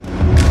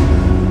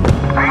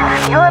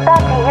You're about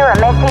to hear a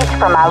message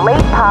from our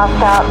lead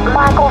pastor,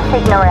 Michael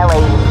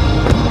Signorelli.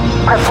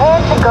 Prepare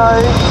to go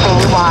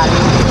V1.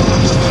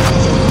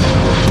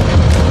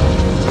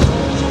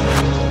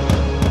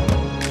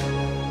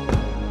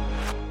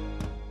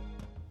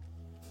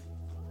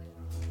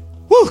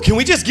 Woo, can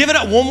we just give it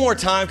up one more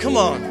time? Come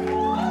on.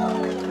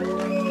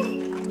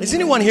 Does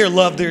anyone here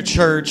love their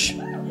church?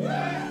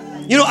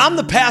 You know, I'm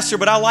the pastor,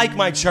 but I like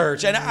my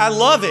church, and I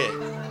love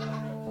it.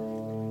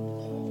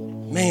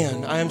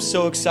 Man, I am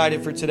so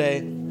excited for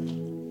today.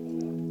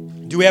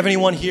 Do we have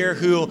anyone here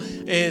who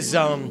is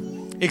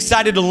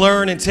excited to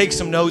learn and take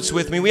some notes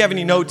with me? We have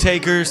any note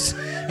takers?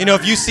 You know,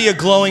 if you see a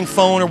glowing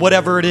phone or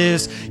whatever it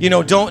is, you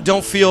know,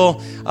 don't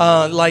feel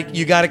like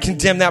you got to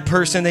condemn that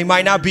person. They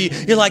might not be.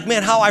 You're like,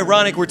 man, how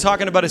ironic. We're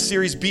talking about a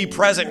series, Be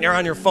Present, and you're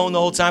on your phone the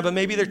whole time, but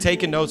maybe they're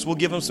taking notes. We'll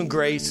give them some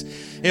grace.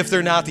 If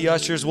they're not, the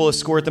ushers will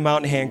escort them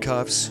out in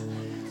handcuffs.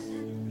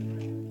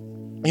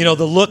 You know,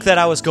 the look that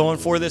I was going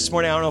for this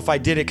morning, I don't know if I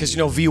did it because, you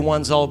know,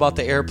 V1's all about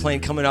the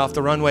airplane coming off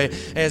the runway.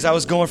 As I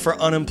was going for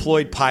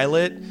unemployed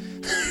pilot, I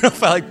don't know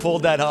if I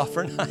pulled that off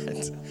or not.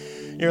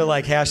 You're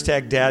like,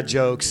 hashtag dad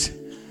jokes.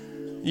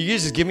 You can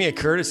just give me a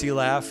courtesy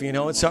laugh, you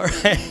know, it's all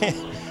right.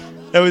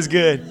 That was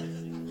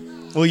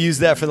good. We'll use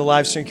that for the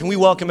live stream. Can we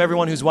welcome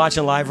everyone who's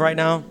watching live right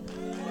now?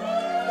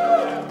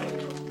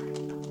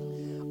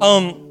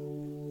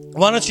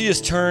 Why don't you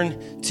just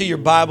turn to your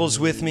Bibles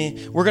with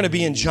me? We're going to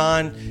be in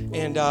John,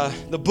 and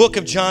the book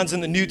of John's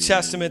in the New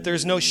Testament.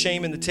 There's no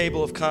shame in the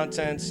table of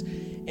contents.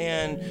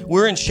 And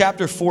we're in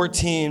chapter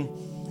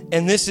 14,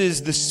 and this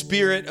is the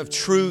Spirit of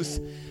Truth.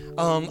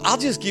 I'll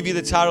just give you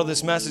the title of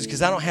this message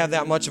because I don't have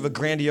that much of a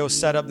grandiose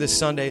setup this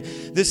Sunday.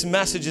 This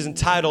message is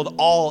entitled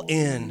All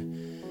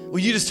In. Will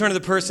you just turn to the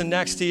person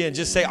next to you and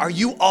just say, are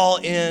you all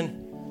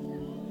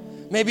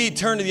in? Maybe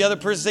turn to the other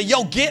person and say,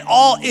 yo, get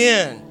all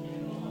in.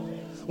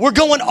 We're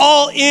going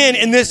all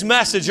in this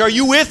message. Are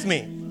you with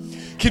me?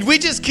 Could we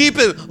just keep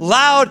it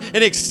loud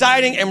and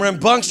exciting and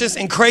rambunctious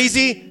and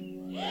crazy?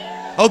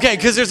 Okay,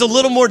 because there's a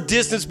little more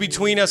distance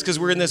between us because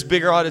we're in this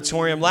bigger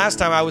auditorium. Last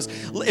time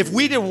if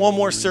we did one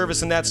more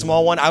service in that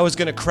small one, I was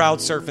going to crowd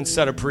surf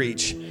instead of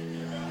preach.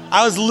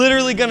 I was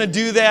literally going to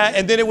do that,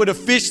 and then it would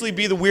officially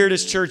be the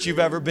weirdest church you've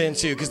ever been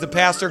to because the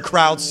pastor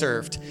crowd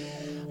surfed.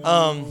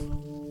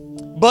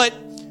 But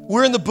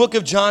we're in the book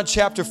of John,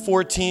 chapter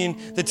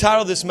 14. The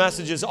title of this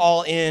message is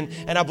All In,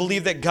 and I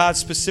believe that God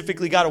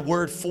specifically got a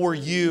word for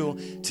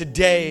you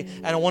today,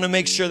 and I want to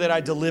make sure that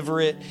I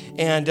deliver it.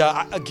 And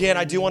again,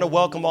 I do want to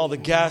welcome all the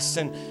guests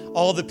and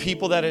all the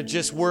people that have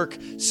just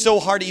worked so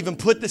hard to even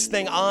put this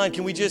thing on.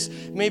 Can we just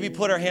maybe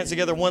put our hands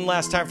together one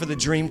last time for the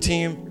dream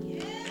team?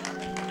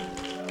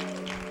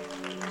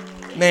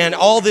 Man,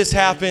 all this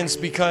happens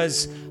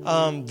because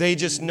they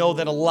just know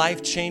that a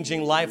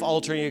life-changing,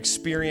 life-altering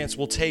experience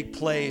will take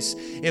place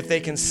if they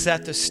can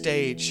set the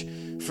stage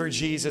for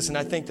Jesus, and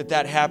I think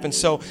that happens.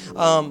 So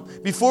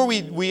before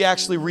we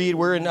actually read,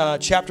 we're in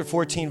chapter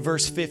 14,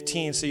 verse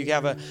 15, so you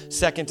have a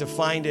second to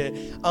find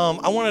it.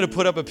 I wanted to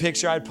put up a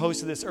picture. I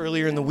posted this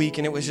earlier in the week,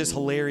 and it was just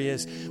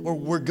hilarious.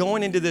 We're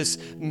going into this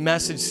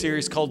message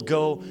series called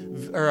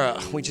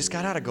we just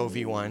got out of Go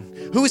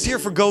V1. Who was here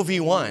for Go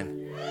V1?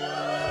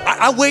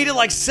 I waited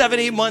like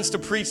 7-8 months to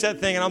preach that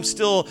thing, and I'm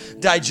still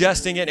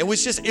digesting it. It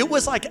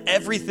was like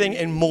everything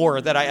and more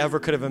that I ever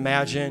could have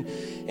imagined.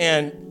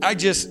 And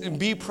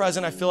Be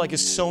Present, I feel like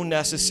is so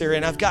necessary.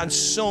 And I've gotten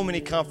so many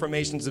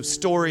confirmations of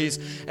stories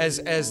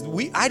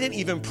I didn't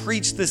even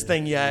preach this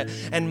thing yet.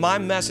 And my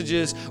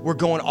messages were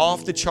going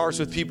off the charts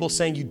with people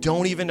saying, you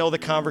don't even know the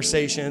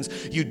conversations.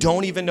 You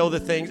don't even know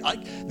the things.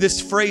 Like this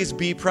phrase,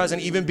 be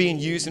present, even being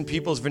used in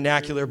people's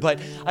vernacular.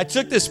 But I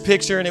took this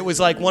picture, and it was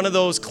like one of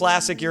those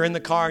classic, you're in the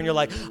car and you're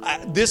like,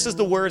 this is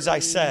the words I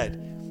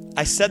said.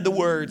 I said the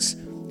words,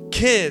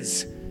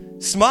 kids,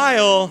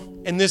 smile,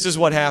 and this is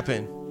what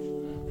happened.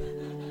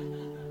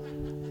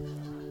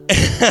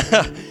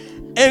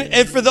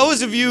 and for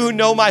those of you who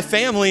know my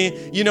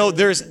family, you know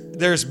there's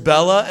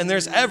Bella and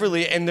there's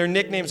Everly, and their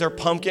nicknames are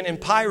Pumpkin and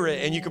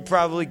Pirate, and you could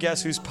probably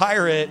guess who's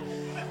Pirate.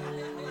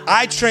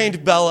 I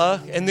trained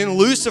Bella, and then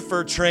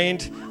Lucifer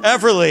trained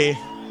Everly.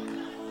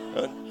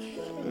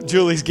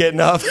 Julie's getting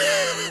up.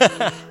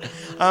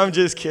 I'm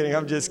just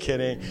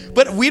kidding.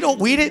 But we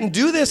didn't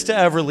do this to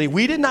Everly.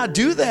 We did not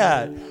do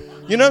that.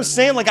 You know what I'm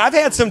saying? Like, I've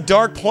had some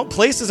dark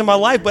places in my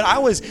life, but I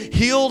was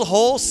healed,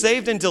 whole,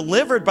 saved, and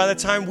delivered by the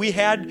time we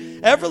had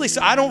Everly.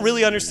 So I don't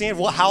really understand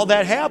how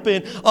that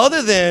happened,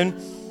 other than,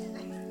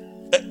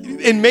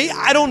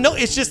 I don't know.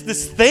 It's just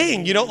this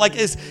thing, you know, like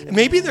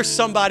maybe there's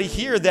somebody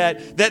here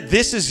that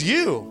this is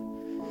you.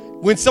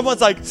 When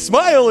someone's like,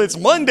 smile, it's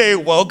Monday,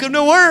 welcome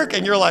to work.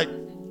 And you're like,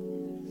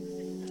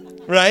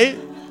 right?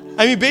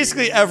 I mean,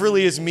 basically,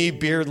 Everly is me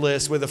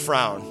beardless with a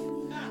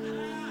frown.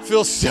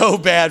 Feel so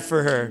bad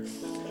for her.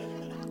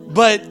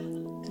 But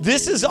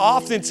this is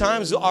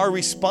oftentimes our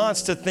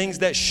response to things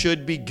that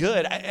should be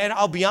good. And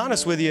I'll be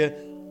honest with you,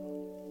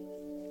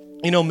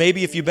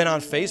 maybe if you've been on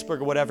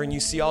Facebook or whatever and you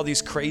see all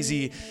these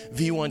crazy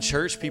V1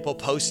 Church people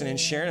posting and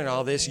sharing and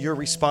all this, your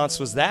response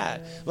was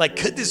that. Like,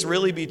 could this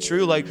really be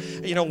true? Like,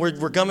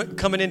 we're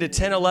coming into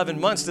 10, 11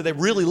 months. Do they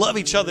really love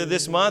each other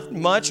this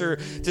much? Or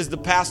does the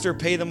pastor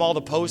pay them all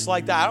to post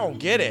like that? I don't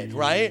get it,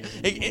 right?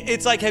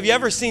 It's like, have you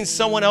ever seen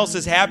someone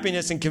else's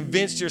happiness and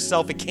convinced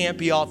yourself it can't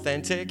be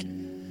authentic?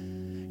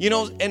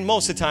 And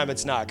most of the time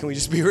it's not. Can we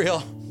just be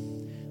real?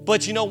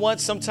 But you know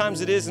what?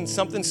 Sometimes it is, and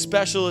something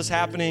special is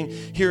happening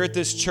here at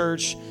this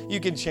church.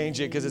 You can change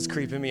it because it's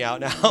creeping me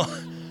out now.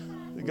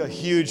 Like a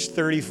huge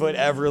 30-foot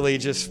Everly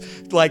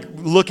just like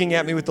looking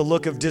at me with the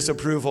look of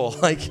disapproval.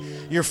 Like,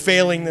 you're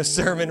failing this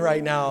sermon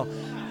right now.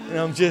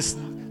 And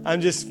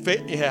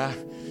yeah.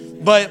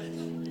 But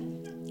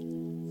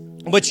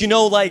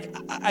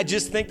I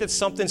just think that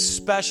something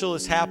special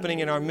is happening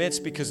in our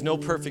midst because no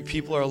perfect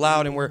people are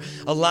allowed, and we're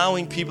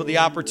allowing people the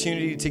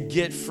opportunity to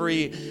get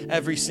free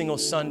every single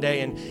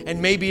Sunday.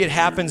 And maybe it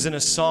happens in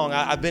a song.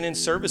 I've been in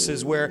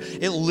services where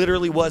it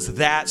literally was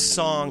that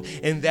song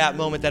in that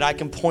moment that I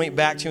can point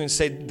back to and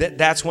say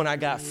that's when I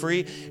got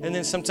free. And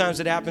then sometimes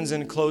it happens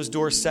in closed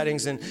door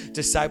settings and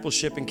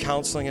discipleship and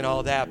counseling and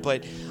all that.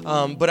 But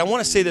I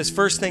want to say this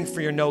first thing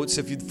for your notes.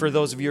 For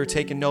those of you who are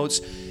taking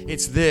notes,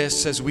 it's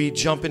this. As we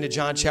jump into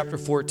John chapter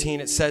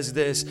 14, it says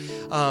this.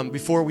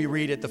 Before we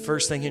read it, the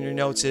first thing in your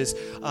notes is,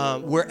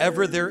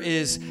 wherever there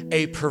is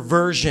a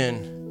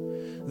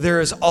perversion,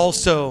 there is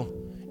also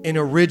an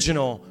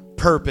original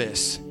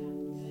purpose.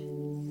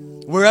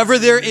 Wherever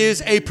there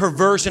is a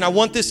perversion, I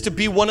want this to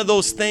be one of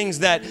those things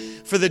that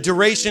for the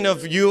duration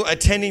of you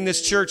attending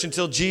this church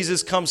until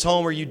Jesus comes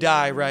home or you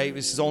die, right?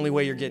 This is the only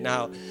way you're getting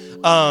out.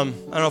 I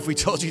don't know if we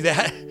told you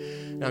that.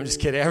 No, I'm just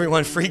kidding.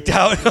 Everyone freaked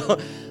out.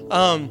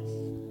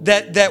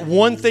 That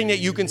one thing that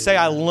you can say,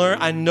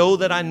 I know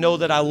that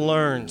I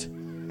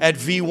learned at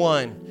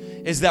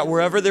V1 is that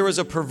wherever there was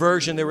a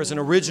perversion, there was an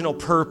original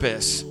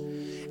purpose.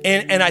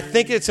 And I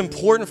think it's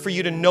important for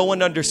you to know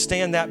and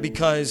understand that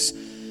because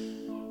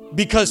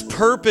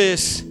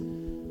purpose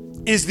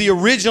is the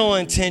original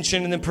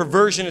intention, and then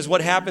perversion is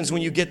what happens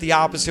when you get the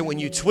opposite, when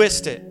you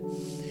twist it.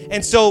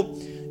 And so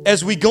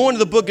as we go into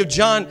the book of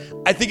John,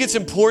 I think it's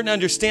important to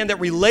understand that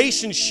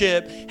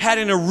relationship had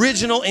an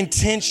original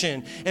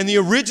intention. And the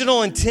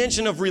original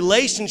intention of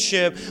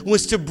relationship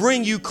was to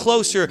bring you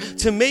closer,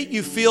 to make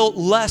you feel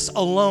less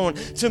alone,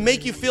 to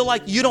make you feel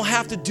like you don't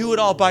have to do it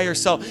all by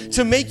yourself,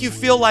 to make you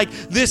feel like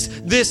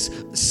this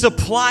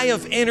supply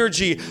of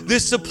energy,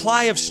 this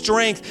supply of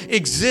strength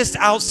exists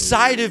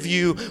outside of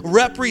you,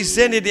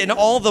 represented in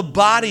all the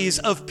bodies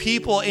of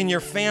people in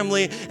your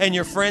family and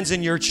your friends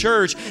in your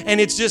church.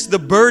 And it's just the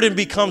burden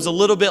becomes a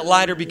little bit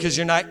lighter because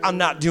I'm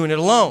not doing it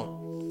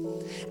alone.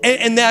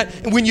 And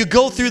that when you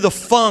go through the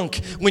funk,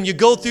 when you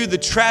go through the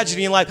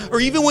tragedy in life, or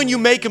even when you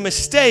make a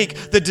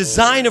mistake, the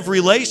design of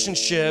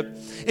relationship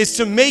is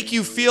to make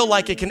you feel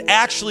like it can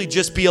actually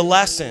just be a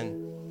lesson.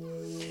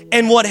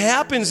 And what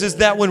happens is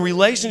that when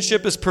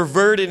relationship is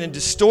perverted and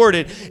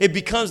distorted, it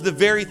becomes the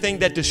very thing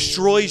that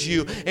destroys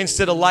you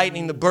instead of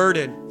lightening the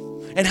burden.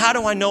 And how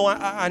do I know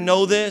I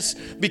know this?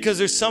 Because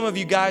there's some of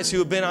you guys who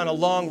have been on a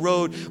long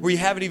road where you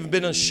haven't even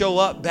been able to show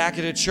up back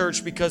at a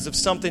church because of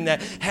something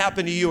that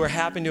happened to you or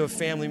happened to a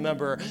family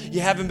member.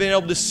 You haven't been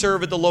able to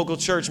serve at the local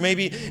church.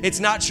 Maybe it's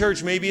not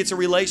church. Maybe it's a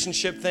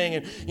relationship thing.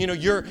 And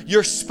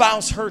your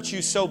spouse hurts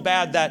you so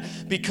bad that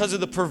because of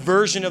the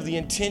perversion of the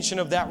intention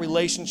of that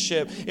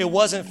relationship, it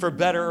wasn't for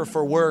better or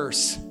for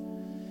worse.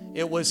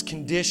 It was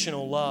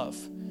conditional love.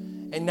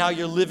 And now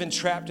you're living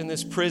trapped in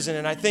this prison.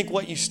 And I think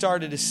what you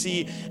started to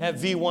see at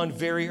V1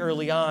 very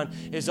early on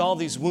is all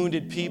these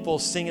wounded people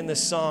singing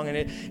this song. And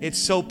it's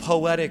so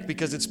poetic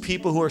because it's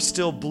people who are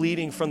still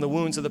bleeding from the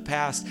wounds of the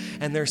past.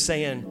 And they're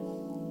saying,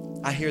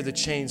 I hear the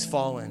chains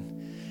falling.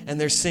 And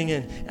they're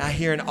singing, I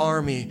hear an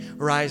army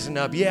rising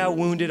up. Yeah, a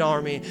wounded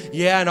army.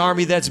 Yeah, an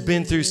army that's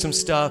been through some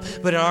stuff.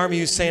 But an army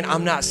who's saying,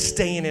 I'm not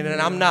staying in it.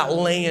 I'm not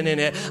laying in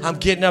it. I'm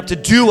getting up to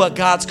do what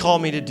God's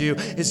called me to do.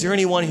 Is there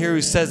anyone here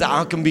who says that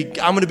I'm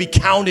going to be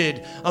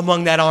counted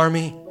among that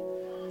army?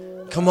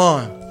 Come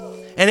on.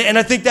 And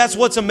I think that's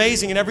what's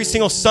amazing. And every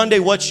single Sunday,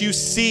 what you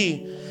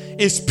see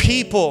is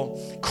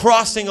people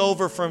crossing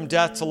over from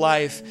death to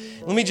life.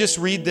 Let me just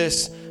read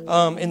this.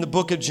 In the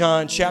book of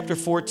John, chapter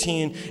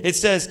 14, it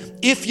says,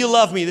 if you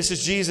love me, this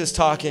is Jesus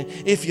talking,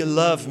 if you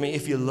love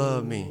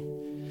me,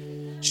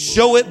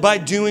 show it by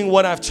doing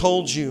what I've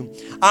told you.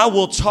 I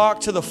will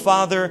talk to the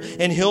Father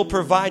and He'll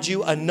provide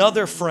you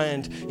another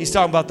friend. He's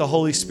talking about the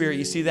Holy Spirit.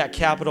 You see that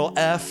capital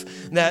F?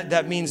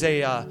 That means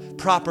a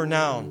proper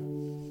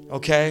noun,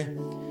 okay?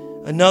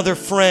 Another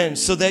friend,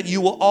 so that you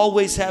will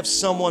always have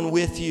someone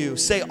with you.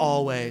 Say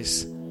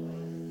always.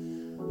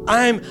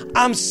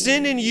 I'm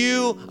sending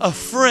you a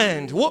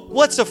friend.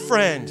 What's a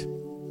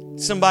friend?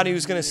 Somebody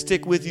who's going to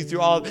stick with you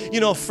through all of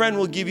it. A friend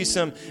will give you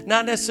some,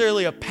 not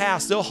necessarily a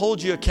pass. They'll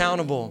hold you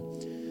accountable.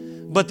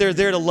 But they're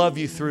there to love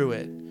you through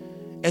it.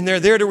 And they're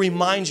there to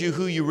remind you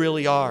who you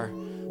really are.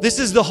 This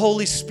is the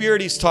Holy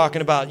Spirit he's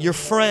talking about, your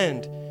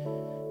friend.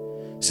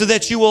 So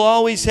that you will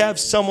always have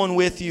someone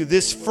with you.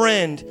 This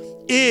friend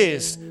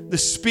is the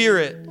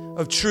Spirit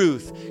of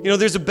truth. You know,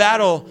 there's a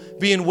battle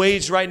being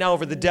waged right now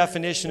over the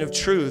definition of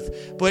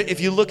truth. But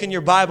if you look in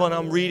your Bible, and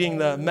I'm reading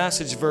the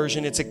Message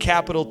version, it's a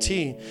capital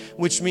T,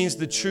 which means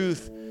the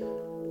truth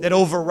that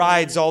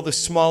overrides all the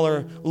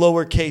smaller,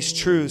 lowercase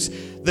truths.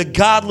 The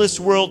godless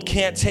world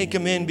can't take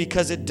him in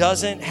because it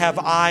doesn't have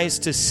eyes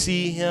to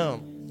see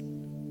him.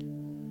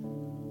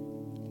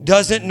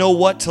 Doesn't know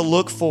what to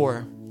look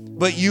for.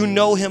 But you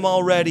know him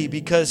already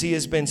because he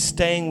has been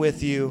staying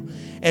with you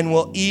and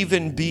will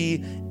even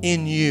be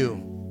in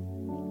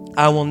you.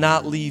 I will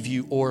not leave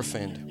you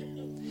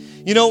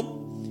orphaned. You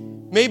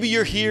know, maybe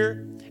you're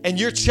here and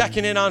you're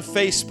checking in on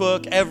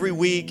Facebook every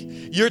week.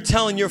 You're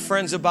telling your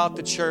friends about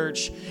the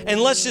church. And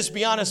let's just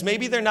be honest,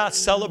 maybe they're not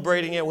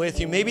celebrating it with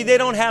you. Maybe they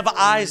don't have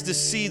eyes to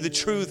see the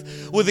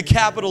truth with a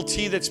capital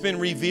T that's been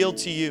revealed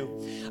to you.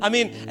 I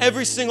mean,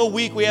 every single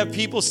week we have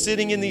people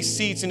sitting in these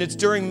seats, and it's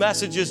during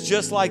messages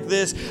just like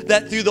this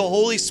that through the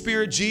Holy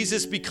Spirit,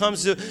 Jesus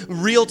becomes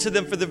real to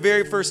them for the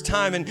very first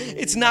time. And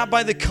it's not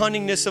by the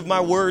cunningness of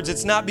my words.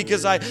 It's not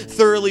because I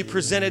thoroughly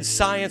presented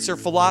science or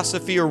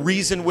philosophy or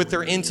reason with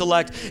their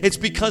intellect. It's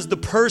because the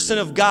person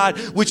of God,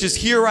 which is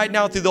here right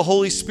now through the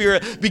Holy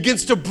Spirit,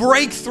 begins to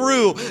break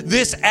through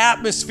this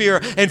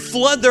atmosphere and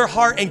flood their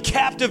heart and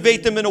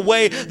captivate them in a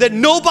way that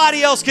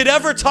nobody else could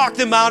ever talk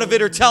them out of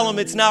it or tell them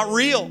it's not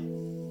real.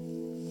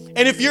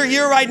 And if you're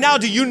here right now,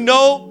 do you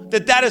know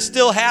that that is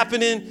still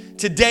happening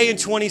today in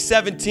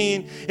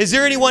 2017? Is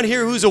there anyone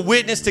here who's a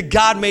witness to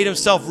God made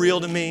himself real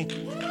to me?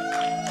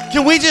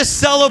 Can we just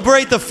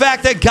celebrate the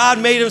fact that God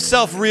made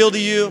himself real to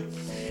you?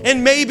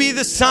 And maybe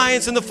the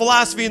science and the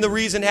philosophy and the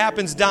reason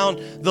happens down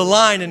the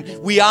line, and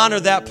we honor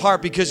that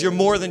part because you're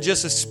more than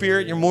just a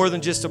spirit, you're more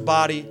than just a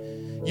body.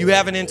 You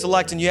have an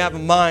intellect and you have a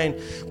mind,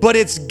 but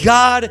it's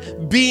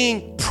God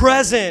being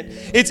present.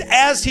 It's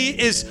as he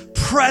is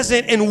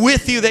present and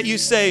with you that you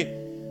say,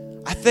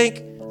 I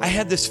think I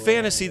had this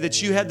fantasy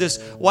that you had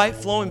this white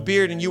flowing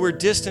beard and you were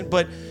distant,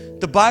 but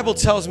the Bible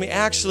tells me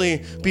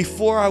actually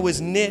before I was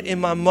knit in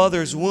my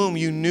mother's womb,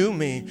 you knew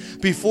me.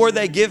 Before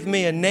they give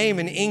me a name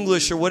in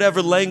English or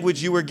whatever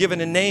language you were given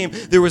a name,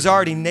 there was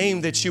already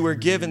name that you were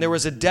given. There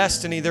was a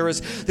destiny. There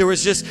was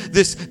just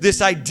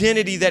this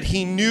identity that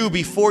he knew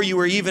before you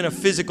were even a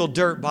physical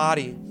dirt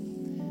body.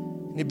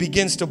 And it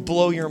begins to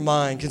blow your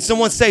mind. Can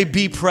someone say,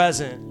 be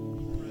present?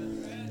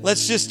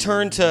 Let's just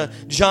turn to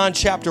John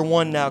chapter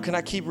 1 now. Can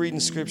I keep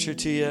reading scripture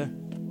to you?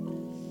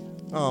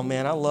 Oh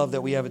man, I love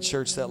that we have a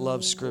church that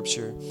loves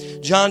scripture.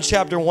 John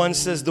chapter 1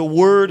 says, the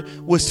Word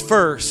was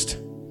first.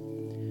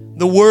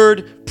 The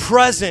Word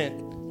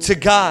present to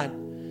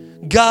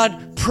God.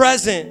 God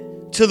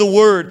present to the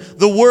Word.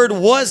 The Word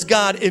was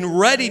God in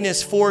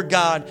readiness for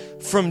God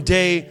from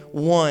day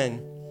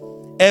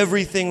one.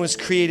 Everything was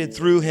created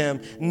through him.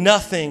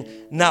 Nothing,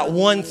 not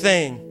one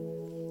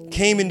thing,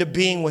 came into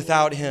being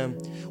without him.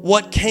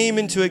 What came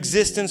into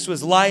existence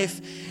was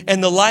life,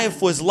 and the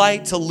life was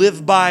light to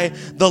live by.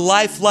 The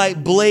life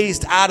light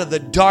blazed out of the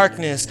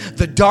darkness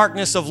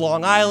of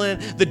Long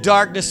Island, the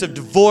darkness of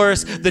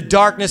divorce, the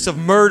darkness of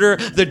murder,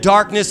 the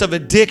darkness of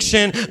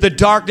addiction, the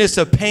darkness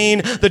of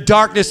pain, the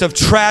darkness of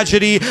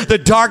tragedy, the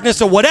darkness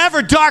of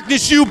whatever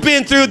darkness you've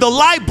been through. The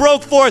light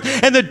broke forth,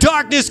 and the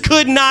darkness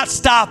could not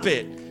stop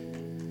it.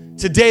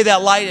 Today,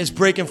 that light is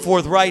breaking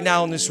forth right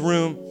now in this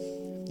room.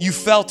 You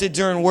felt it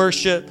during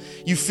worship.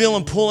 You feel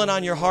him pulling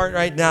on your heart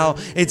right now.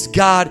 It's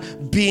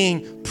God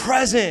being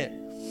present.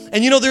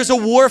 And you know, there's a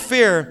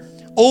warfare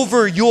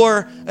over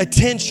your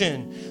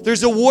attention.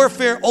 There's a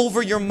warfare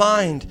over your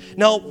mind.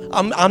 Now,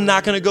 I'm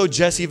not going to go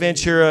Jesse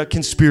Ventura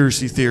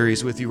conspiracy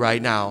theories with you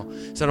right now,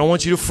 so I don't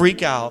want you to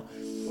freak out.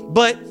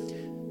 But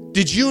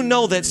did you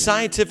know that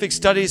scientific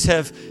studies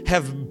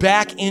have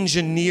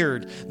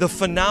back-engineered the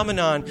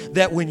phenomenon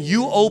that when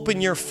you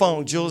open your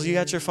phone, Jules, you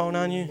got your phone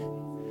on you?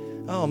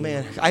 Oh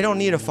man, I don't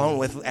need a phone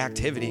with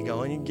activity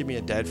going. You can give me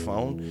a dead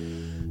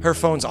phone. Her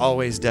phone's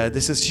always dead.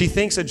 She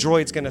thinks a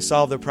Droid's going to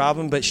solve the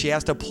problem, but she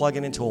has to plug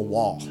it into a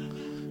wall. You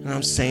know what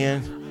I'm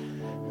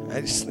saying?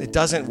 It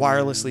doesn't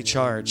wirelessly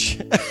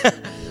charge.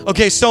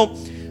 Okay, so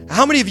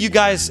how many of you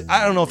guys,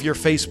 I don't know if you're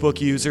Facebook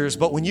users,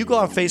 but when you go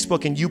on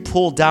Facebook and you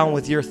pull down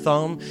with your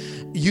thumb,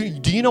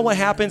 do you know what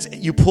happens?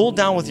 You pull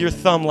down with your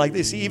thumb like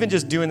this. Even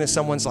just doing this,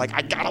 someone's like,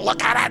 I got to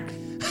look at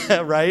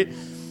it, right?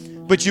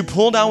 But you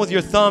pull down with your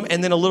thumb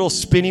and then a little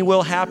spinny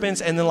wheel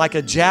happens and then like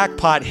a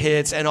jackpot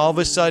hits and all of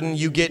a sudden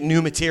you get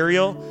new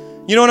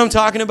material. You know what I'm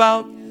talking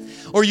about?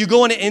 Or you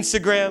go into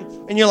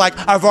Instagram and you're like,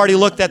 I've already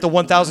looked at the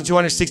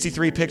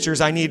 1,263 pictures.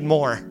 I need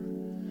more.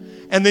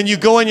 And then you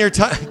go in your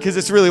time, because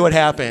it's really what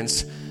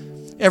happens.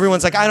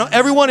 Everyone's like,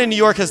 everyone in New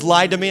York has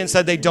lied to me and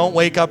said they don't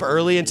wake up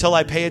early until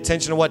I pay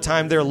attention to what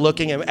time they're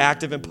looking and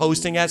active and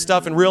posting at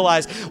stuff and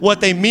realize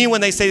what they mean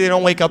when they say they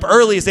don't wake up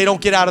early is they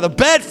don't get out of the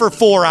bed for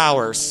 4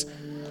 hours.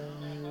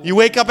 You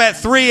wake up at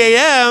 3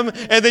 a.m.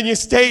 and then you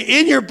stay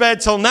in your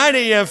bed till 9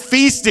 a.m.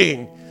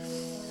 feasting.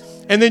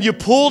 And then you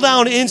pull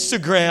down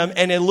Instagram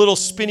and a little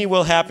spinny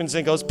wheel happens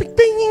and goes bing,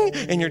 bing.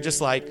 And you're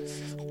just like,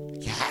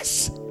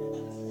 yes,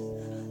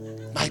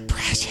 my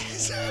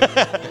precious.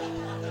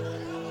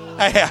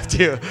 I have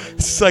to.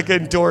 It's like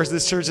endorsed.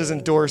 This church is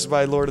endorsed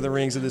by Lord of the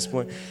Rings at this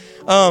point.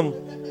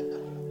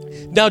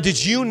 Now,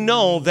 did you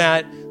know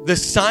that the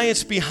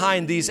science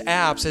behind these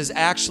apps is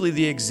actually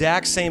the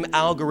exact same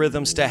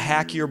algorithms to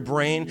hack your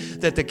brain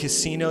that the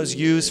casinos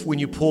use when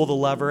you pull the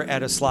lever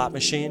at a slot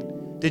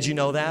machine? Did you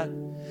know that?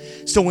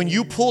 So when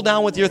you pull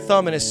down with your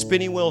thumb and a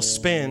spinning wheel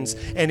spins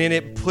and then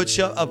it puts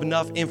up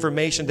enough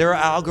information, there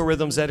are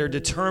algorithms that are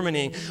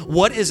determining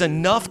what is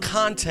enough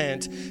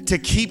content to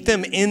keep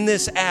them in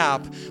this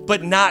app,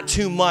 but not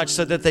too much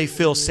so that they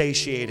feel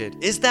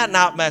satiated. Is that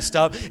not messed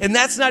up? And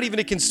that's not even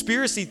a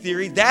conspiracy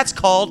theory. That's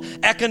called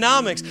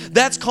economics.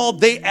 That's called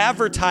they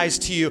advertise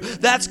to you.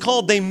 That's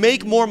called they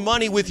make more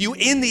money with you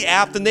in the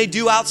app than they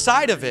do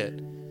outside of it.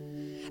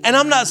 And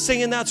I'm not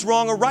saying that's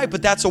wrong or right,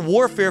 but that's a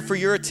warfare for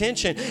your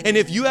attention. And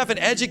if you haven't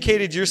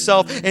educated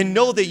yourself and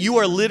know that you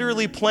are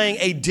literally playing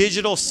a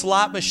digital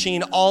slot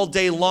machine all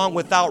day long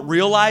without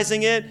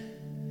realizing it,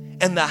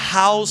 and the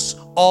house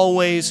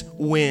always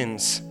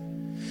wins.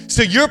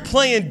 So you're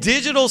playing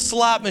digital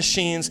slot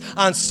machines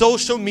on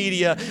social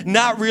media,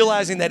 not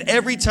realizing that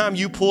every time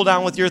you pull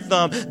down with your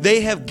thumb,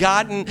 they have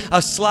gotten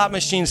a slot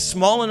machine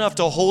small enough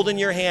to hold in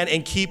your hand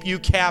and keep you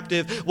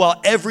captive while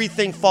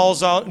everything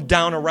falls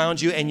down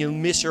around you and you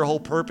miss your whole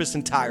purpose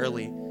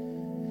entirely.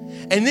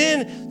 And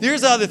then there's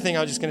the other thing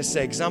I'm just going to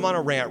say, because I'm on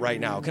a rant right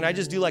now. Can I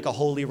just do like a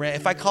holy rant?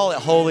 If I call it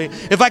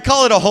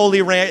a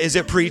holy rant, is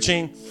it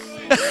preaching?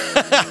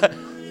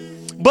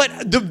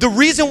 But the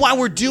reason why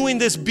we're doing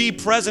this Be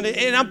Present,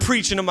 and I'm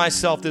preaching to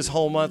myself this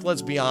whole month,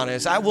 let's be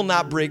honest. I will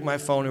not break my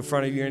phone in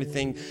front of you or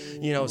anything,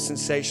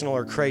 sensational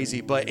or crazy,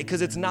 but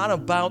because it's not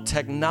about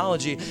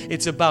technology,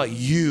 it's about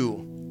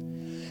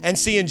you. And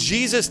see, in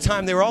Jesus'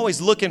 time, they were always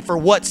looking for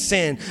what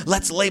sin.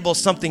 Let's label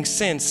something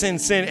sin.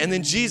 And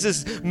then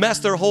Jesus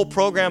messed their whole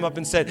program up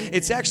and said,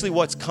 it's actually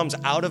what comes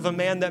out of a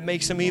man that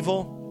makes him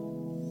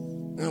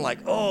evil. And they're like,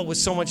 oh, it was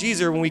so much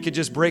easier when we could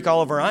just break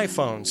all of our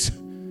iPhones.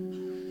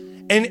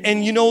 And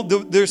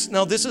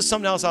this is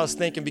something else I was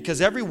thinking, because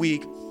every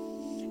week,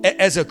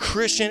 as a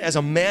Christian, as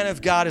a man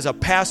of God, as a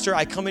pastor,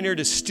 I come in here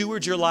to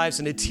steward your lives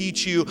and to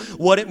teach you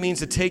what it means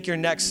to take your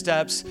next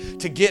steps,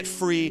 to get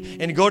free,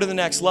 and to go to the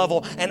next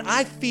level. And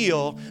I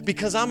feel,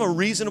 because I'm a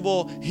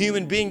reasonable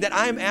human being, that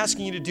I'm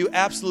asking you to do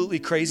absolutely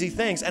crazy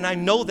things. And I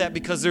know that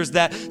because there's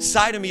that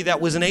side of me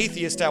that was an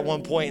atheist at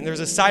one point, and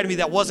there's a side of me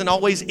that wasn't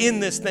always in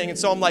this thing. And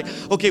so I'm like,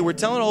 okay, we're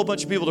telling a whole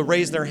bunch of people to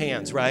raise their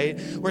hands, right?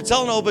 We're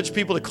telling a whole bunch of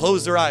people to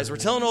close their eyes. We're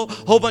telling a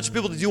whole bunch of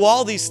people to do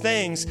all these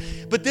things.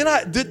 But then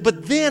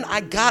I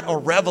got a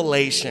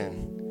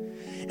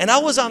revelation. And I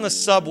was on the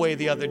subway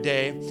the other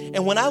day,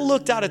 and when I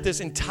looked out at this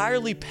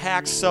entirely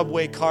packed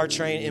subway car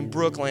train in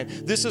Brooklyn,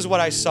 this is what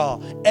I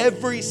saw.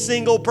 Every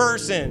single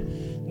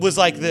person was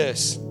like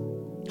this.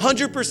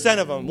 100%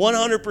 of them,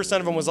 100%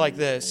 of them was like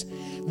this.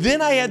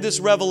 Then I had this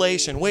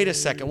revelation. Wait a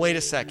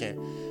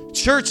second.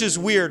 Church is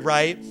weird,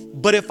 right?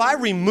 But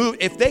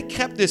if they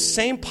kept this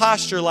same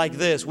posture like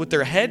this, with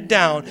their head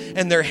down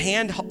and their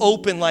hand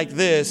open like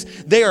this,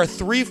 they are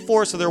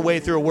 3/4 of their way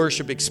through a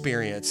worship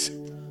experience.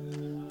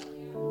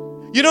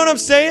 You know what I'm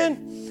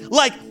saying?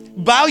 Like,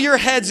 bow your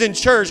heads in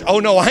church. Oh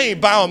no, I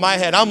ain't bowing my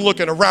head. I'm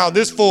looking around.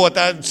 This fool at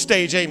that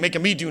stage ain't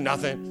making me do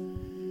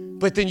nothing.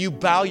 But then you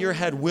bow your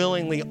head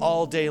willingly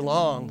all day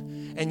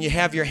long, and you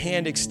have your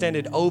hand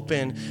extended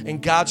open, and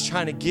God's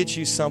trying to get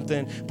you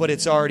something, but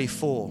it's already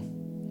full.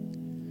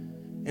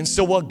 And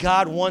so what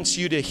God wants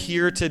you to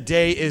hear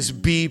today is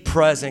be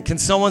present. Can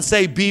someone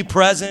say be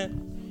present?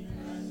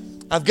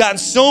 I've gotten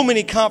so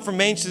many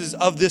confirmations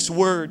of this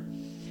word.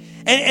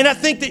 And I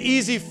think the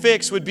easy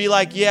fix would be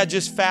like, yeah,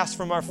 just fast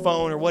from our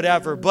phone or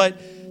whatever.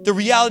 But the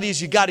reality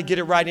is you got to get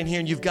it right in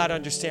here, and you've got to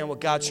understand what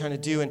God's trying to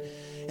do. And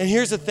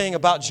here's the thing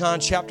about John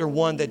chapter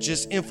 1 that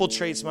just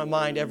infiltrates my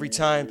mind every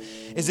time,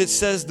 is it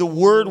says the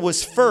Word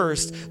was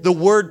first, the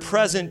Word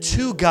present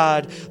to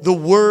God, the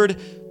Word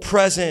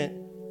present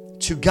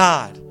to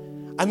God.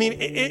 I mean,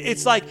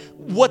 it's like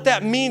what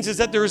that means is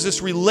that there is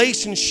this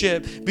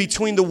relationship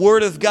between the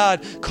Word of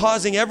God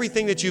causing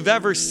everything that you've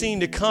ever seen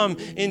to come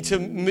into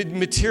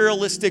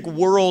materialistic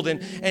world.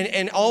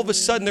 And all of a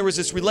sudden there was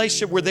this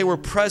relationship where they were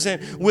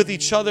present with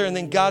each other. And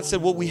then God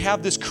said, well, we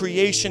have this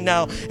creation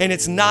now, and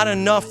it's not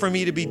enough for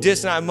me to be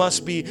distant. I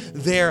must be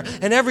there.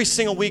 And every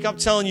single week, I'm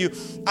telling you,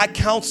 I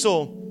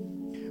counsel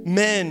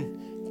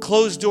men,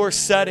 closed door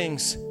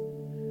settings,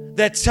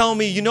 that tell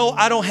me,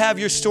 I don't have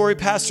your story,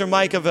 Pastor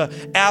Mike, of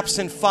an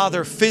absent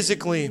father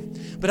physically,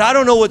 but I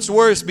don't know what's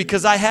worse,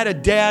 because I had a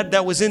dad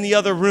that was in the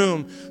other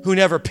room who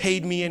never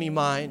paid me any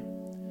mind,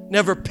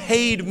 never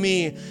paid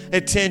me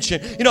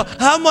attention.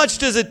 How much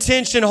does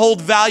attention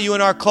hold value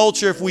in our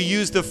culture if we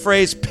use the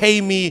phrase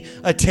pay me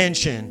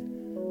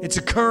attention? It's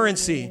a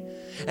currency.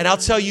 And I'll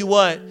tell you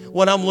what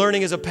I'm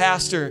learning as a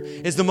pastor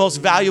is the most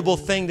valuable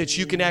thing that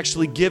you can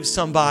actually give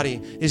somebody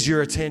is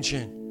your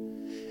attention.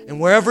 And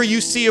wherever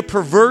you see a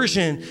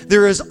perversion,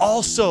 there is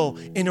also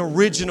an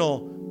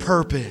original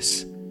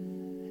purpose.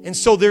 And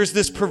so there's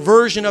this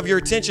perversion of your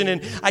attention.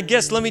 And I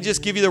guess let me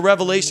just give you the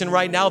revelation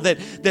right now that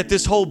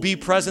this whole be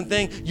present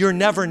thing, you're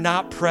never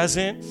not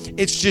present.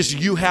 It's just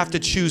you have to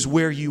choose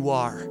where you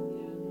are.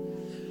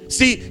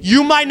 See,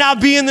 you might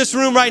not be in this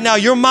room right now.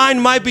 Your mind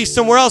might be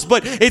somewhere else,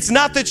 but it's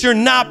not that you're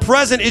not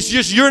present. It's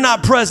just you're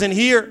not present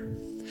here.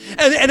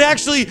 And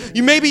actually,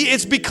 maybe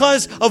it's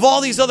because of all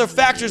these other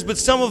factors, but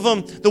some of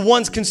them, the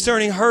ones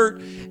concerning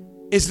hurt,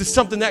 is this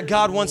something that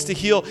God wants to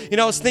heal? You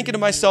know, I was thinking to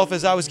myself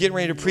as I was getting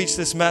ready to preach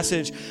this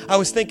message, I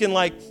was thinking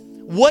like,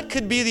 what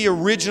could be the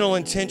original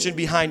intention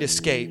behind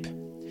escape?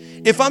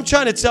 If I'm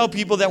trying to tell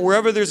people that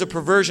wherever there's a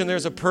perversion,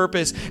 there's a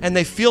purpose, and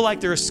they feel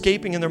like they're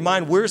escaping in their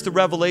mind, where's the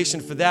revelation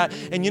for that?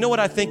 And you know what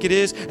I think it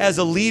is? As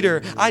a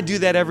leader, I do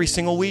that every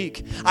single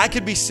week. I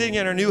could be sitting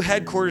in our new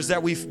headquarters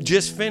that we've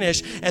just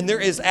finished, and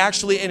there is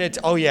actually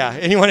oh yeah,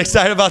 anyone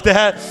excited about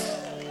that?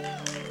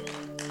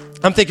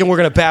 I'm thinking we're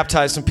going to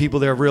baptize some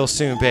people there real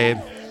soon, babe.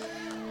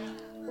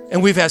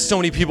 And we've had so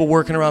many people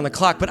working around the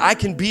clock, but I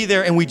can be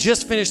there and we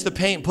just finished the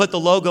paint, put the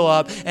logo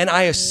up, and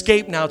I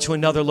escape now to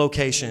another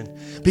location.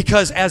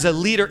 Because as a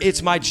leader,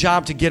 it's my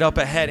job to get up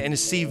ahead and to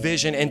see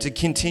vision and to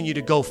continue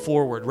to go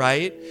forward,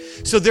 right?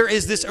 So there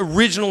is this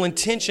original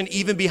intention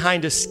even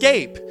behind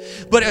escape.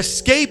 But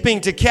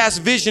escaping to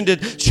cast vision, to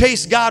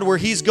chase God where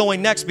He's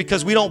going next,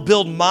 because we don't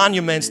build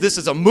monuments. This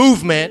is a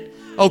movement,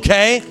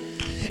 okay?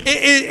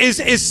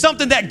 Is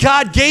something that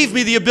God gave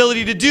me the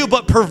ability to do,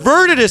 but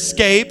perverted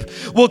escape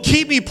will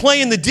keep me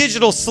playing the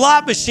digital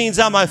slot machines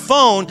on my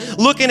phone,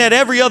 looking at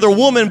every other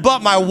woman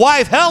but my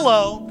wife,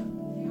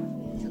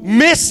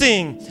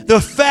 missing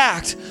the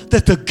fact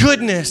that the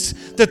goodness,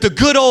 that the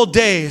good old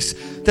days,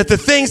 that the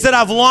things that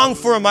I've longed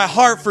for in my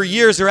heart for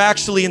years are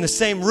actually in the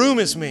same room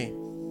as me.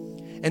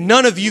 And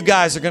none of you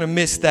guys are going to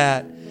miss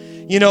that.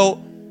 You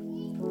know,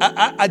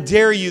 I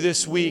dare you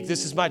this week.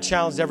 This is my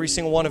challenge to every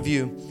single one of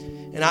you.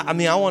 And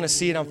I want to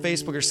see it on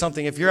Facebook or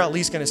something. If you're at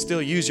least going to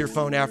still use your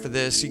phone after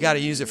this, you got to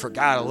use it for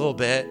God a little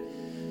bit.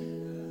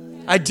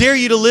 I dare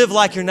you to live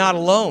like you're not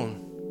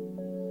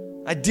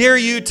alone. I dare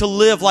you to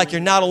live like you're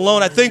not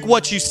alone. I think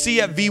what you see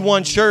at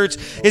V1 Church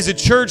is a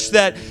church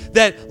that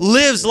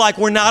lives like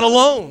we're not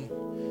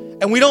alone.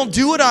 And we don't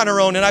do it on our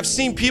own. And I've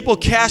seen people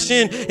cash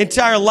in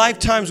entire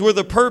lifetimes worth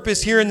of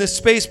purpose here in this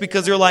space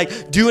because they're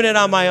like, doing it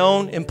on my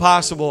own,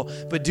 impossible.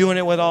 But doing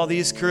it with all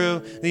these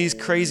crew, these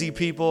crazy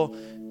people,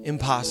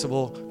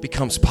 impossible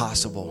becomes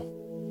possible.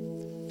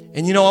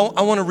 And you know,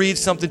 I want to read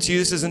something to you.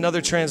 This is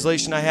another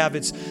translation I have.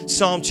 It's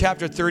Psalm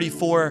chapter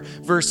 34,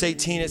 verse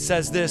 18. It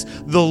says this: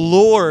 the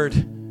Lord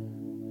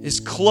is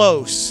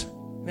close.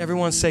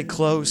 Everyone say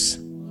close.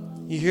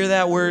 You hear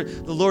that word?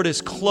 The Lord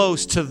is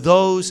close to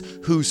those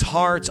whose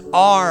hearts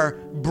are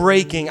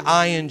breaking,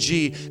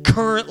 ing,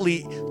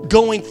 currently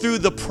going through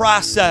the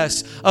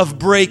process of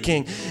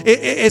breaking.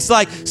 It's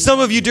like some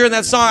of you during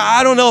that song,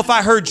 I don't know if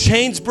I heard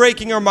chains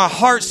breaking or my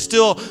heart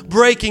still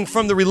breaking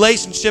from the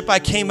relationship I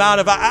came out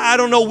of. I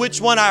don't know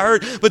which one I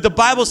heard, but the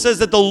Bible says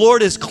that the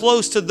Lord is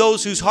close to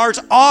those whose hearts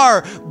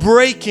are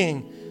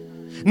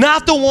breaking.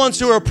 Not the ones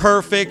who are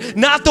perfect,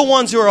 not the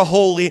ones who are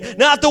holy,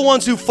 not the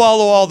ones who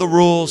follow all the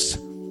rules,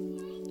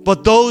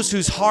 but those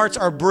whose hearts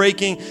are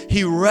breaking.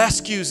 He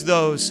rescues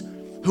those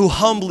who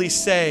humbly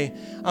say,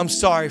 I'm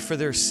sorry for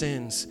their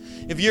sins.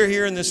 If you're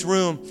here in this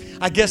room,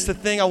 I guess the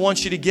thing I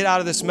want you to get out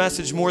of this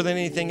message more than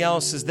anything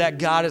else is that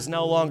God is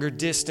no longer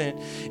distant.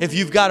 If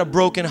you've got a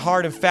broken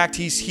heart, in fact,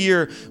 He's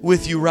here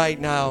with you right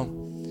now.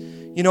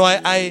 You know,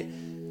 I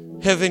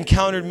have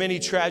encountered many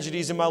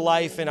tragedies in my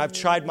life, and I've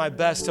tried my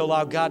best to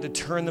allow God to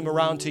turn them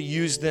around, to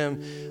use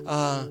them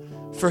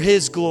for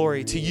His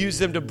glory, to use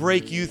them to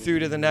break you through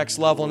to the next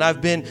level. And I've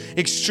been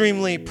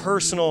extremely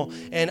personal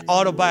and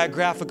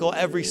autobiographical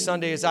every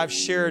Sunday as I've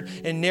shared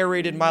and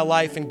narrated my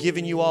life and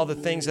given you all the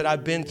things that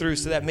I've been through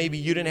so that maybe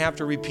you didn't have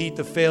to repeat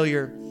the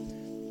failure.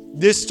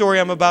 This story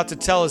I'm about to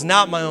tell is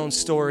not my own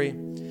story,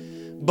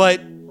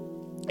 but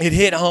it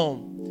hit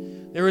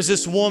home. There was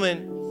this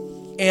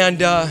woman,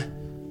 and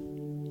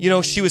you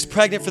know, she was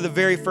pregnant for the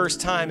very first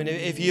time. And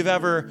if you've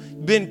ever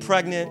been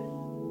pregnant,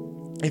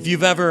 if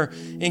you've ever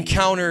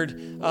encountered,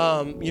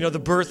 you know, the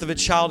birth of a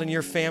child in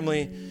your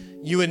family,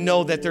 you would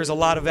know that there's a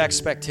lot of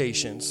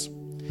expectations.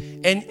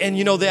 And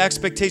you know, the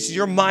expectations,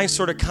 your mind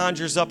sort of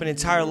conjures up an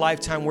entire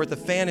lifetime worth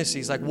of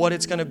fantasies, like what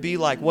it's going to be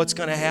like, what's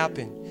going to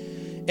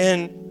happen.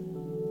 And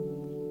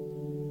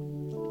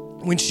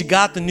when she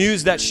got the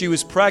news that she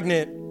was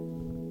pregnant,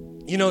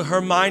 you know, her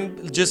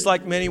mind, just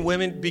like many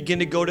women, begin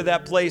to go to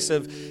that place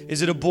of,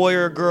 is it a boy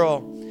or a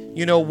girl?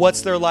 You know,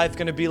 what's their life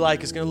going to be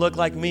like? It's going to look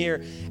like me.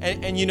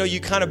 And you know, you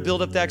kind of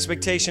build up the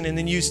expectation, and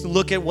then you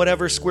look at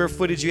whatever square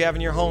footage you have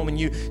in your home, and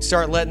you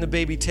start letting the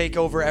baby take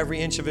over every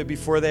inch of it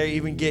before they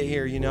even get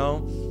here, you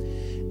know?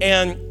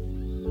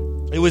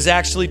 And it was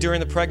actually during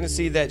the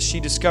pregnancy that she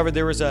discovered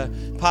there was a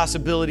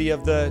possibility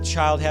of the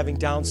child having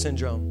Down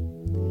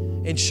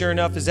syndrome. And sure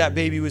enough, as that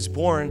baby was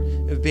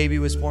born, the baby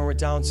was born with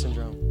Down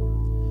syndrome.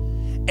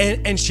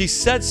 And she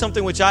said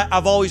something which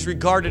I've always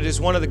regarded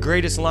as one of the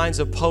greatest lines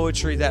of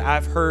poetry that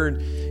I've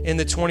heard in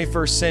the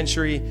 21st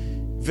century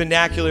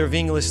vernacular of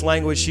English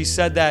language. She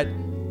said that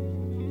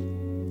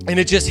And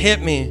it just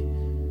hit me.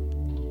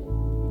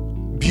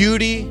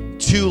 Beauty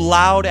too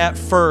loud at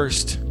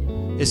first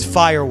is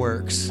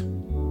fireworks.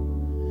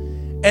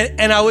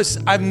 And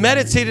I've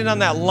meditated on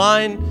that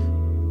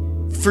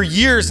line for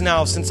years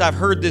now since I've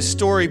heard this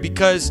story,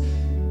 because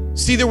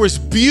see, there was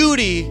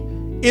beauty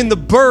in the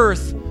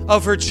birth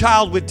of her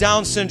child with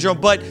Down syndrome,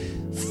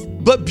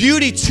 but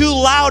beauty too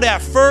loud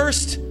at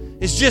first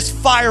is just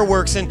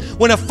fireworks. And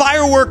when a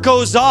firework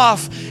goes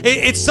off,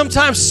 it's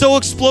sometimes so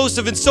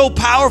explosive and so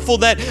powerful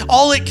that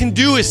all it can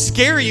do is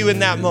scare you in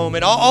that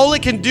moment. All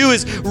it can do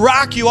is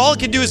rock you. All it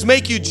can do is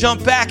make you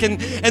jump back.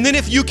 And then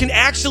if you can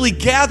actually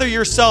gather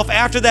yourself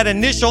after that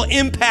initial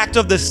impact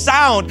of the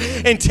sound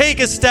and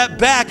take a step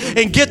back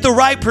and get the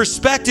right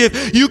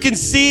perspective, you can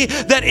see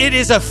that it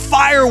is a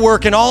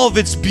firework in all of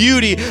its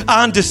beauty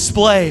on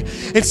display.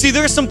 And see,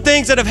 there's some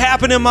things that have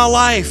happened in my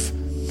life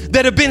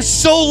that have been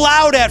so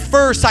loud at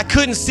first, I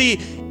couldn't see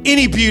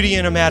any beauty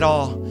in them at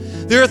all.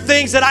 There are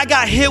things that I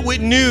got hit with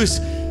news.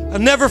 I'll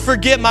never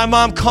forget my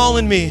mom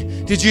calling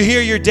me. Did you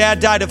hear your dad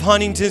died of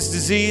Huntington's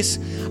disease?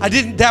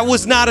 That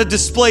was not a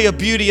display of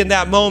beauty in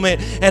that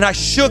moment. And I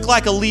shook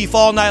like a leaf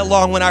all night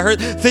long when I heard,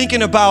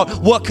 thinking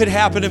about what could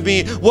happen to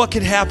me, what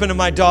could happen to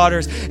my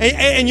daughters.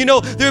 And you know,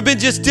 there have been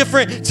just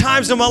different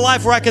times in my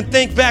life where I can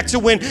think back to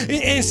when,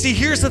 and see,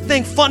 here's the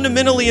thing,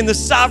 fundamentally in the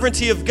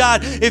sovereignty of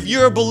God, if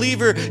you're a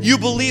believer, you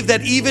believe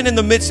that even in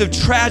the midst of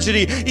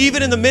tragedy,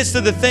 even in the midst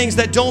of the things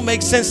that don't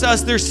make sense to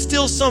us, there's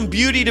still some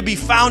beauty to be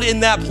found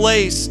in that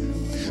place.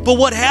 But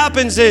what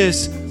happens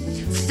is,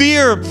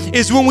 fear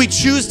is when we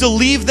choose to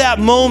leave that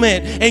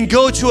moment and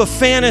go to a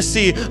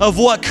fantasy of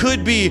what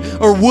could be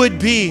or would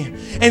be.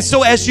 And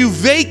so as you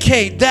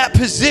vacate that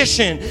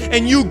position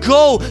and you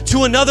go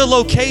to another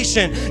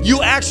location,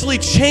 you actually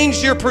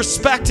change your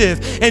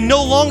perspective, and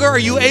no longer are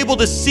you able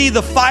to see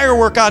the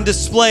firework on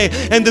display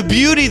and the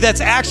beauty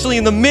that's actually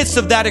in the midst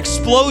of that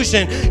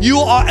explosion.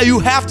 You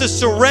have to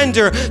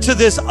surrender to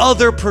this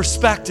other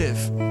perspective.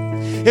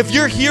 If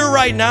you're here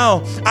right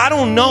now, I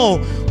don't know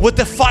what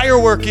the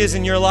firework is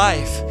in your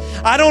life.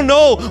 I don't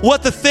know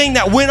what the thing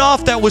that went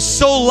off that was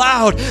so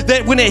loud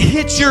that when it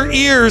hit your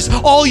ears,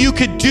 all you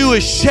could do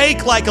is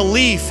shake like a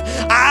leaf.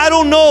 I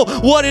don't know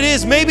what it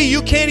is. Maybe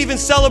you can't even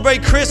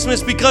celebrate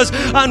Christmas because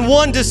on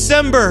 1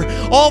 December,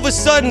 all of a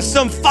sudden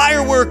some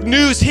firework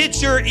news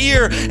hit your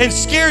ear and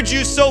scared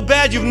you so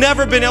bad you've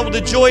never been able to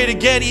enjoy it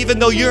again, even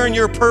though you're in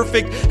your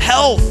perfect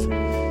health.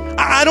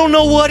 I don't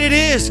know what it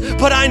is,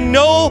 but I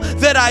know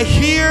that I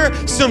hear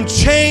some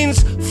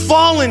chains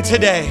falling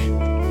today.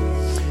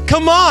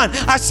 Come on.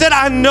 I said,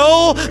 I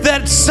know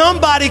that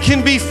somebody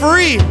can be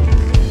free.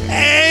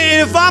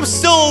 And if I'm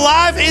still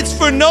alive, it's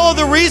for no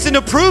other reason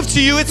to prove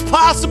to you it's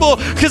possible,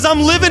 because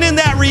I'm living in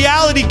that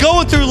reality,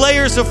 going through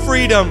layers of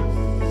freedom.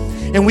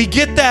 And we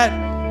get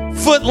that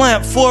foot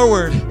lamp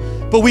forward,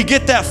 but we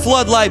get that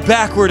floodlight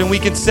backward, and we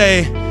can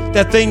say,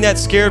 that thing that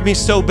scared me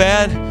so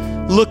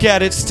bad, look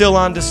at it still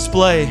on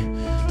display.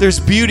 There's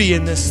beauty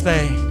in this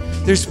thing.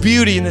 There's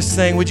beauty in this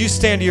thing. Would you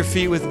stand to your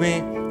feet with me?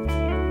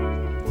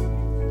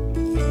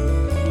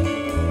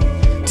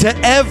 To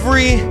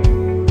every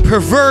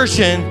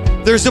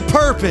perversion, there's a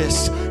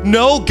purpose.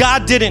 No,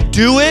 God didn't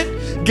do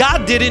it.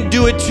 God didn't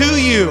do it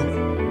to you.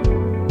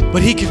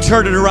 But He can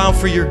turn it around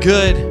for your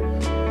good.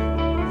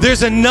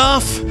 There's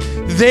enough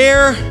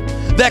there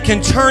that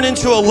can turn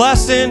into a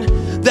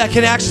lesson that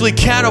can actually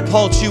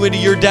catapult you into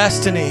your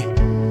destiny.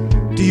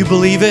 Do you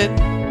believe it?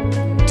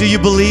 Do you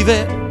believe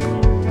it?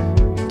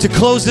 To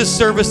close this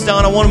service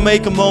down, I want to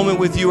make a moment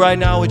with you right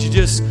now. Would you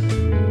just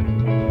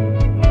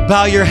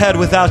bow your head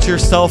without your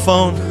cell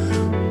phone?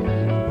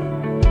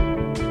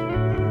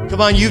 Come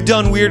on, you've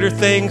done weirder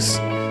things.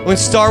 When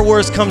Star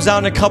Wars comes out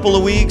in a couple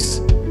of weeks,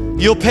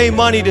 you'll pay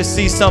money to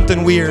see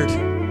something weird.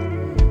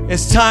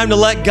 It's time to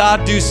let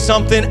God do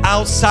something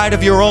outside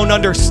of your own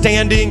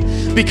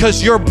understanding,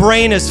 because your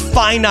brain is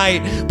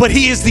finite, but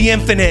He is the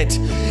infinite.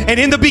 And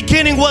in the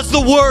beginning was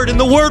the Word, and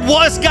the Word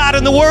was God,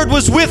 and the Word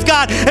was with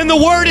God, and the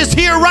Word is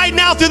here right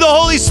now through the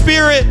Holy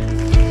Spirit.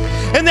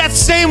 And that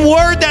same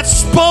Word that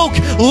spoke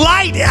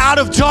light out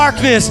of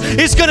darkness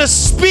is going to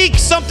speak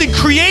something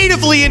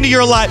creatively into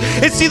your life.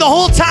 And see, the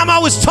whole time I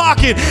was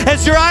talking,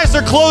 as your eyes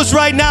are closed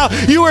right now,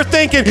 you were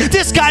thinking,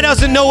 this guy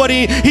doesn't know what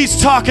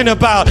he's talking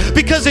about.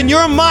 Because in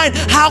your mind,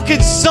 how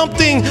could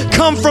something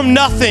come from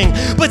nothing?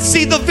 But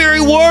see, the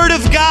very Word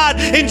of God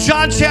in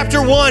John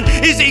chapter 1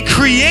 is a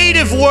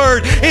creative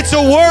Word. It's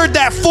a Word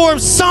that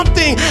forms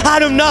something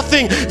out of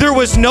nothing. There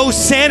was no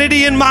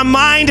sanity in my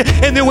mind.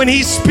 And then when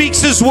He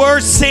speaks His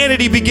Word,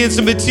 sanity begins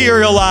to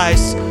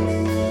materialize.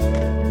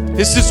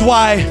 This is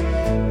why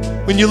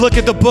when you look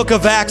at the book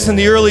of Acts and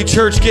the early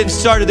church getting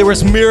started, there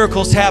was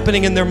miracles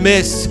happening in their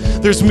midst.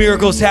 There's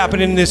miracles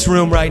happening in this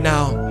room right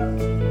now.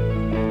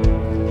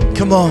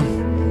 Come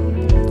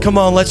on. Come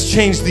on, let's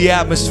change the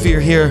atmosphere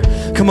here.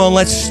 Come on,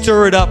 let's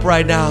stir it up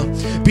right now.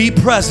 Be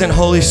present,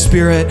 Holy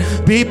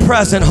Spirit. Be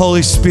present,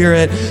 Holy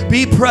Spirit.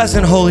 Be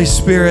present, Holy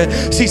Spirit.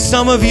 See,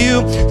 some of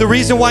you, the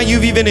reason why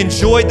you've even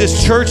enjoyed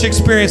this church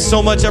experience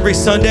so much every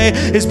Sunday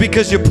is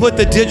because you put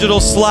the digital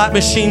slot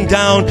machine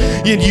down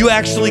and you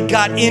actually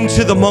got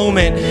into the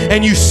moment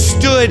and you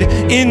stood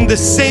in the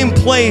same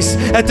place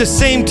at the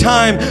same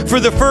time for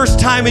the first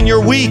time in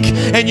your week,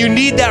 and you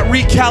need that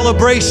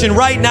recalibration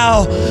right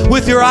now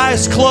with your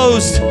eyes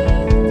closed.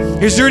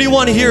 Is there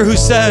anyone here who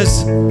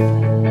says,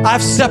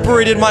 I've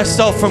separated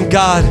myself from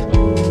God?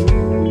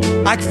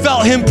 I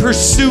felt Him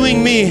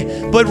pursuing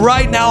me, but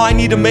right now I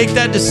need to make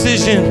that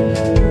decision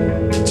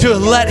to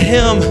let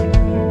Him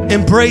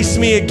embrace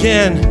me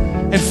again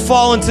and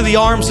fall into the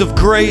arms of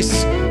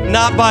grace,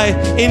 not by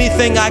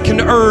anything I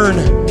can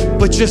earn,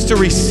 but just to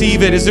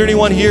receive it. Is there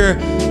anyone here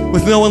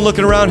with no one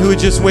looking around who would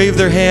just wave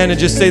their hand and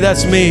just say,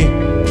 that's me.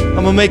 I'm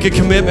gonna make a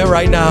commitment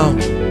right now.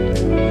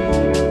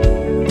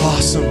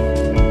 Awesome.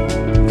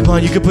 Come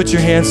on, you can put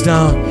your hands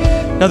down.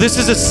 Now, this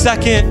is a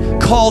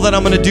second call that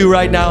I'm going to do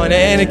right now.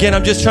 And again,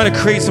 I'm just trying to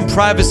create some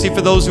privacy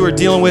for those who are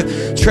dealing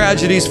with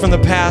tragedies from the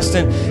past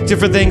and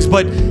different things.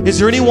 But is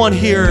there anyone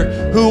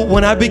here who,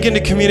 when I begin to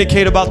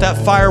communicate about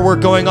that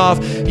firework going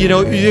off, you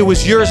know, it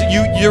was yours,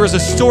 there was a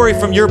story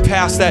from your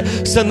past that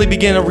suddenly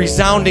began a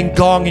resounding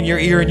gong in your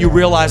ear, and you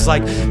realize,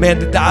 like,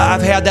 man,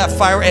 I've had that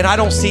fire and I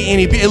don't see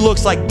any, it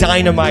looks like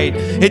dynamite.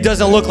 It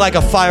doesn't look like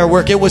a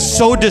firework. It was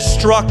so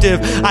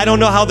destructive. I don't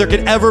know how there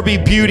could ever be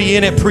beauty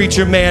in it,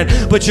 preacher man.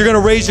 But you're going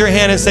to raise your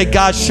hand and say,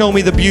 God, show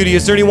me the beauty.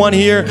 Is there anyone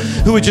here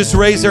who would just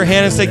raise their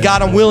hand and say,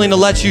 God, I'm willing to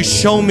let you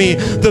show me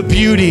the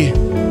beauty?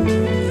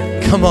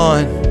 Come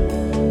on.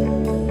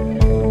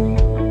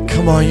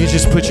 Come on, you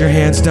just put your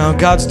hands down.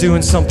 God's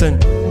doing something.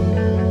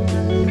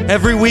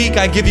 Every week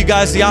I give you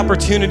guys the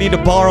opportunity to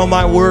borrow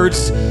my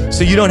words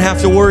so you don't have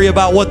to worry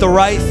about what the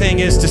right thing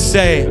is to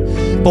say.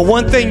 But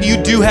one thing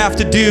you do have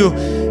to do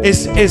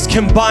is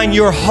combine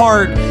your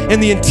heart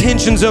and the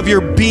intentions of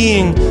your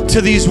being to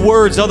these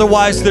words.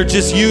 Otherwise, they're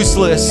just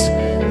useless.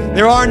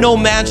 There are no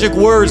magic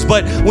words,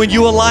 but when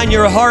you align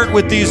your heart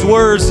with these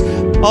words,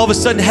 all of a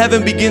sudden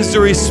heaven begins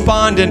to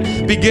respond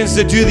and begins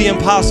to do the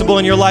impossible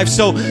in your life.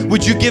 So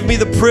would you give me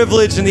the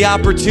privilege and the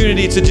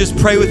opportunity to just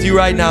pray with you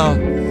right now?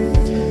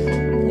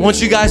 I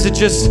want you guys to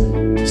just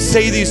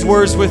say these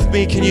words with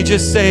me. Can you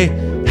just say,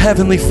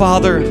 Heavenly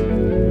Father,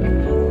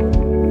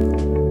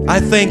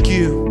 I thank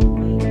you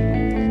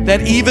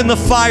that even the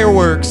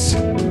fireworks,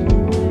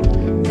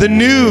 the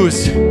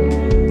news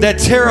that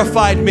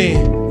terrified me,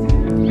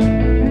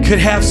 could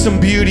have some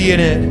beauty in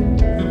it.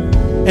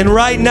 And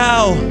right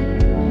now,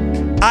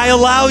 I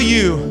allow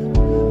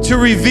you to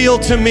reveal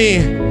to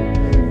me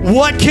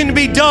what can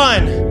be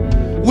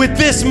done with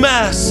this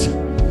mess.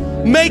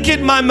 Make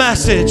it my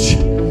message.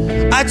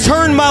 I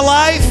turn my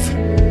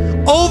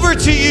life over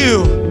to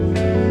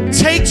you.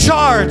 Take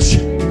charge.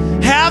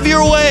 Have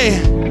your way.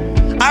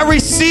 I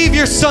receive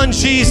your Son,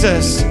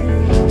 Jesus,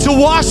 to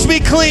wash me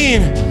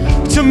clean,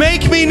 to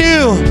make me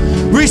new,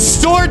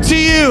 restored to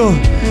you.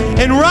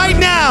 And right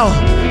now,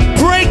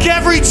 break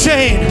every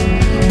chain,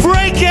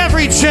 break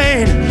every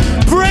chain,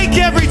 break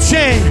every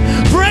chain,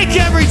 break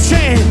every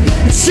chain.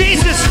 In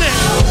Jesus' name.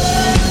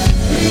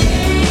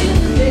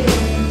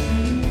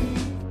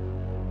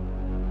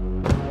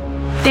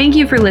 Thank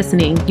you for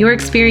listening. Your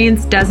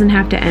experience doesn't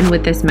have to end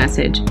with this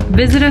message.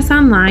 Visit us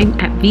online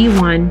at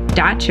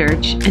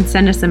v1.church and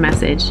send us a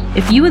message.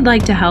 If you would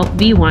like to help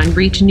V1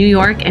 reach New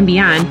York and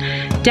beyond,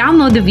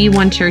 download the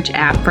V1 Church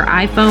app for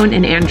iPhone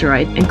and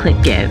Android and click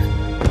Give.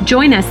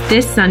 Join us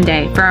this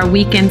Sunday for our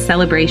weekend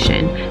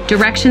celebration.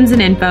 Directions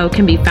and info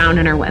can be found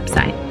on our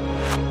website.